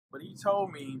But he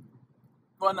told me,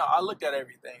 well, no, I looked at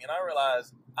everything and I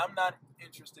realized I'm not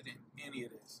interested in any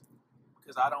of this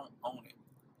because I don't own it.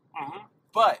 Mm-hmm.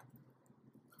 But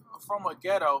from a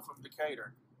ghetto, from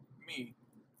Decatur, me,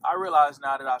 I realize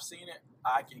now that I've seen it,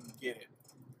 I can get it.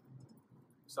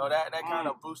 So that kind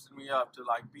of boosted me up to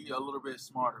like be a little bit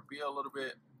smarter, be a little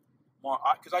bit more,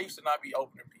 because I used to not be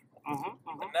open to people.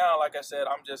 But now, like I said,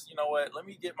 I'm just, you know what? Let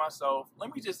me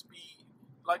just be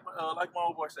like my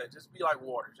old boy said, just be like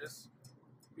water, just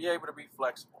be able to be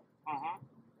flexible.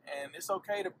 And it's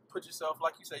okay to put yourself,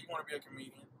 like you said, you want to be a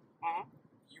comedian.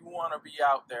 You want to be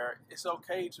out there. It's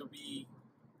okay to be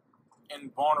in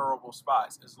vulnerable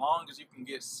spots as long as you can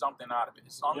get something out of it.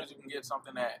 As long as you can get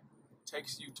something that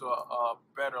takes you to a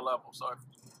better level. So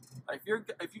if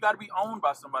you got to be owned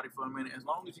by somebody for a minute, as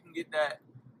long as you can get that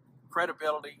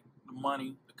credibility, the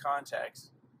money, the contacts,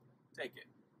 take it.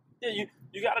 Yeah,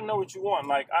 you got to know what you want.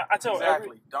 Like I tell you have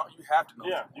to know.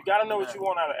 Yeah, you got to know what you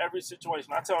want out of every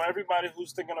situation. I tell everybody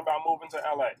who's thinking about moving to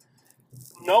LA,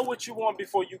 know what you want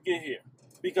before you get here.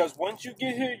 Because once you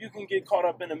get here, you can get caught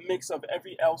up in a mix of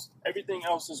everything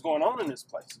else that's going on in this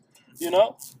place. You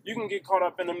know, you can get caught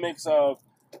up in a mix of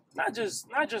not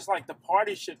just like the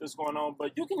party shit that's going on,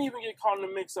 but you can even get caught in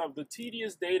the mix of the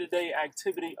tedious day-to-day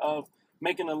activity of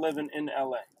making a living in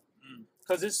LA.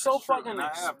 Because it's so fucking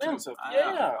expensive.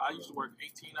 I used to work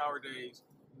 18-hour days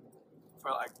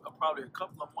for like probably a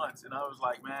couple of months, and I was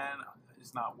like, man,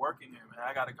 it's not working here, man.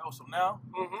 I gotta go. So now,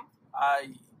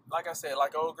 like I said,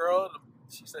 like old girl,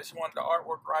 she said she wanted the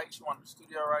artwork right, she wanted the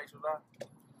studio right.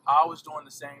 I was doing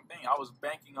the same thing. I was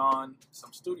banking on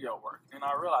some studio work, and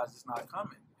I realized it's not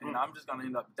coming, and I'm just gonna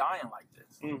end up dying like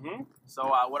this. So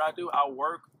what I do, I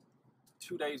work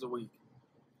 2 days a week.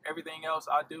 Everything else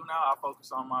I do now, I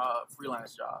focus on my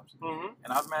freelance jobs.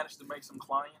 And I've managed to make some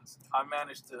clients.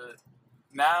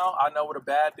 Now I know what a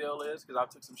bad deal is because I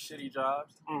took some shitty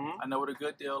jobs. I know what a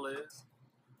good deal is.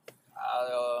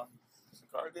 Is the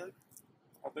car good?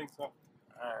 I think so. All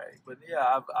right, but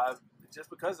yeah, I've just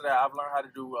because of that, I've learned how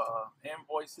to do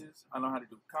invoices. I know how to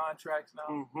do contracts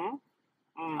now.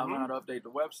 I learned how to update the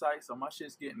website, so my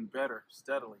shit's getting better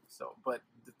steadily. So, but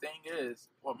the thing is,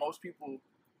 what most people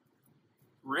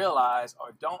realize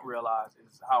or don't realize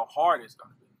is how hard it's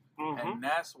going to be, and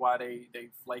that's why they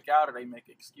flake out or they make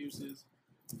excuses,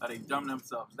 or they dumb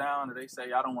themselves down, or they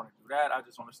say I don't want to do that. I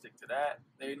just want to stick to that.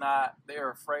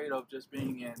 They're afraid of just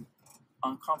being in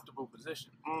uncomfortable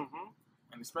positions.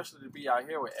 And especially to be out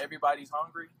here where everybody's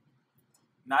hungry.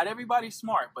 Not everybody's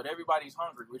smart, but everybody's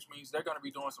hungry, which means they're going to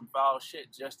be doing some foul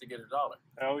shit just to get $1.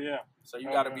 Hell yeah. So you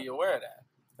got to be aware of that.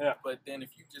 Yeah. But then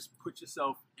if you just put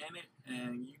yourself in it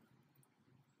and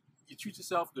you treat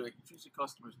yourself good, you treat your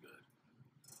customers good,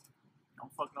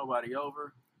 don't fuck nobody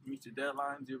over, meet your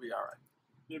deadlines, you'll be all right.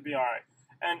 You'll be all right.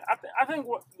 And I think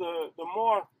what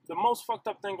the most fucked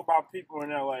up thing about people in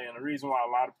LA, and the reason why a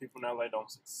lot of people in LA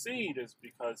don't succeed, is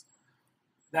because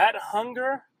that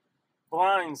hunger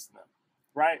blinds them,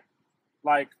 right?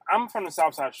 Like, I'm from the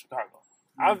south side of Chicago.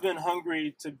 I've been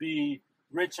hungry to be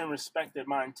rich and respected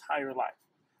my entire life.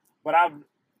 But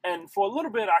and for a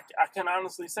little bit, I can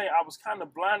honestly say I was kind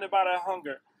of blinded by that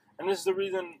hunger. And this is the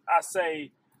reason I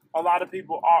say a lot of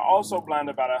people are also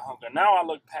blinded by that hunger. Now I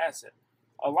look past it.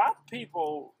 A lot of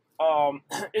people,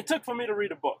 it took for me to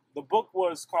read a book. The book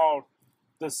was called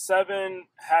The 7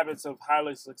 Habits of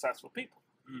Highly Successful People.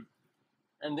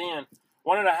 And then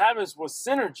one of the habits was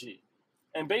synergy.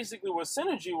 And basically what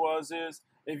synergy is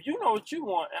if you know what you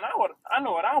want and I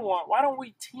know what I want, why don't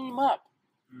we team up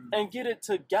and get it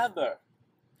together?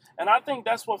 And I think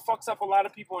that's what fucks up a lot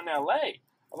of people in LA.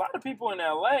 A lot of people in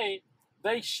LA,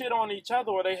 they shit on each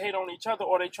other or they hate on each other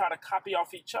or they try to copy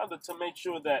off each other to make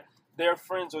sure that their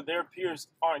friends or their peers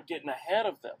aren't getting ahead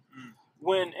of them.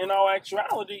 When in all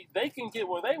actuality, they can get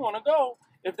where they want to go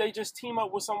if they just team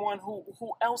up with someone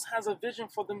who else has a vision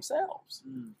for themselves.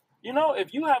 You know,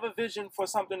 if you have a vision for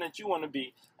something that you want to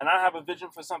be, and I have a vision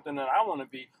for something that I want to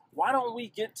be, why don't we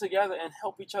get together and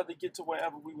help each other get to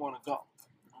wherever we want to go?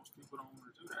 Most people don't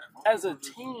want to do that. As a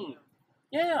team.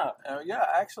 Yeah.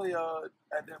 Actually,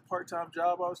 at that part-time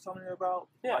job I was telling you about,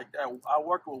 like that, I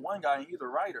worked with one guy, and he's a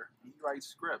writer. And he writes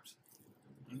scripts.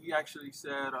 And he actually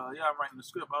said, I'm writing the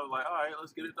script. I was like, all right,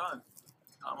 let's get it done.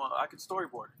 I can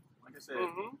storyboard it. Like I said,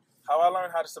 how I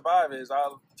learned how to survive is I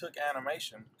took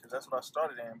animation, because that's what I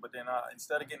started in. But then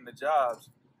instead of getting the jobs,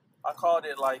 I called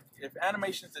it like, if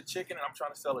animation's a chicken and I'm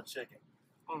trying to sell a chicken,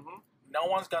 no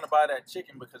one's going to buy that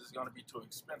chicken because it's going to be too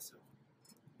expensive.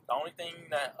 The only thing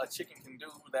that a chicken can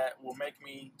do that will make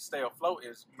me stay afloat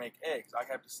is make eggs. I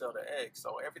have to sell the eggs.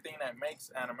 So everything that makes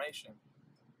animation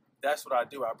that's what I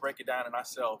do. I break it down and I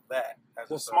sell that as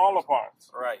The a smaller service.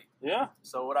 parts. Right. Yeah.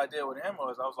 So what I did with him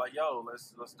was I was like, yo,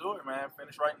 let's do it, man.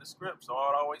 Finish writing the script. So I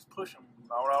would always push him.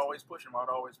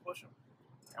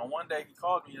 And one day he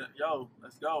called me, yo,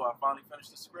 let's go. I finally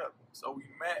finished the script. So we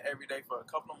met every day for a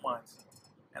couple of months,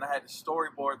 and I had to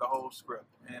storyboard the whole script.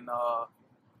 And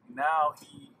now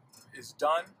he is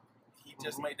done. He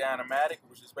just made the animatic,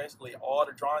 which is basically all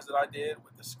the drawings that I did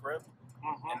with the script.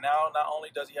 And now not only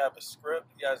does he have the script,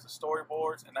 he has the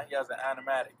storyboards, and now he has the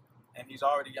animatic. And he's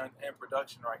already in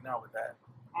production right now with that.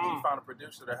 He found a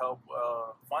producer to help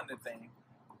fund the thing.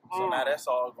 So now that's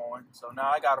all going. So now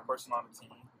I got a person on the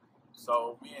team.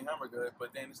 So me and him are good.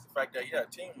 But then it's the fact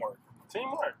that, teamwork.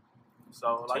 Teamwork.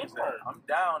 So like I said, I'm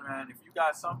down, man. If you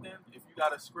got something, if you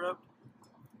got a script,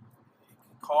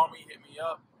 call me, hit me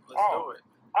up. Let's do it.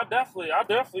 I'll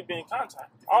definitely be in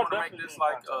contact. If you want to make this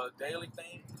like a daily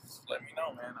thing, just let me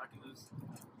know, man. I can just,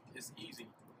 it's easy.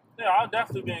 Yeah, I'll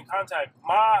definitely be in contact.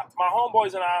 My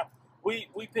homeboys and I, we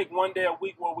pick one day a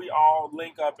week where we all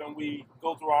link up and we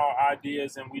go through our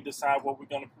ideas and we decide what we're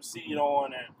going to proceed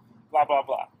on and blah, blah,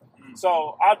 blah.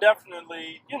 So I'll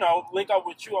definitely, link up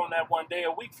with you on that one day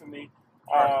a week for me.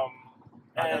 Right.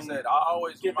 Like I said,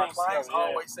 my clients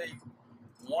always say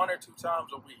 1 or 2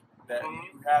 times a week that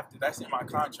you have to, that's in my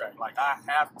contract. Like, I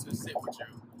have to sit with you.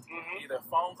 Either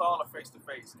phone call or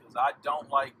face-to-face, because I don't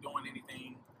like doing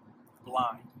anything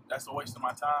blind. That's a waste of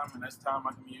my time, and that's time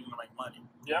I can be using to make money.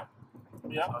 Yeah.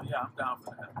 Yeah. So, yeah, I'm down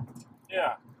for that.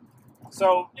 Yeah.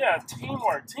 So, yeah,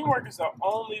 teamwork. Teamwork is the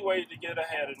only way to get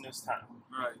ahead in this town.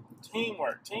 Right.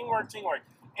 Teamwork.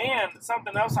 And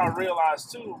something else I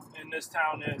realized, too, in this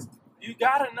town is you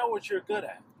got to know what you're good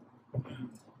at.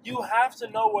 You have to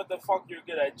know what the fuck you're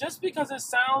good at. Just because it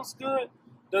sounds good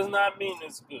does not mean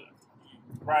it's good.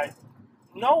 Right?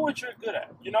 Know what you're good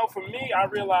at. For me, I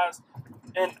realized,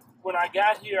 and when I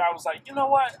got here, I was like, you know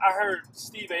what? I heard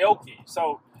Steve Aoki.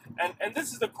 So, and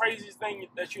this is the craziest thing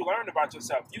that you learn about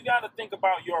yourself. You got to think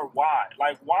about your why.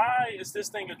 Like, why is this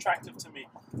thing attractive to me?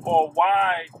 Or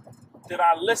why did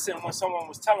I listen when someone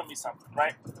was telling me something,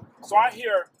 right? So I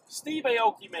hear Steve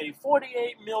Aoki made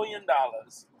 $48 million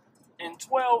in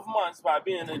 12 months by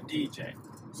being a DJ.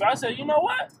 So I said, you know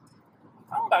what?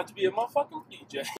 I'm about to be a motherfucking DJ.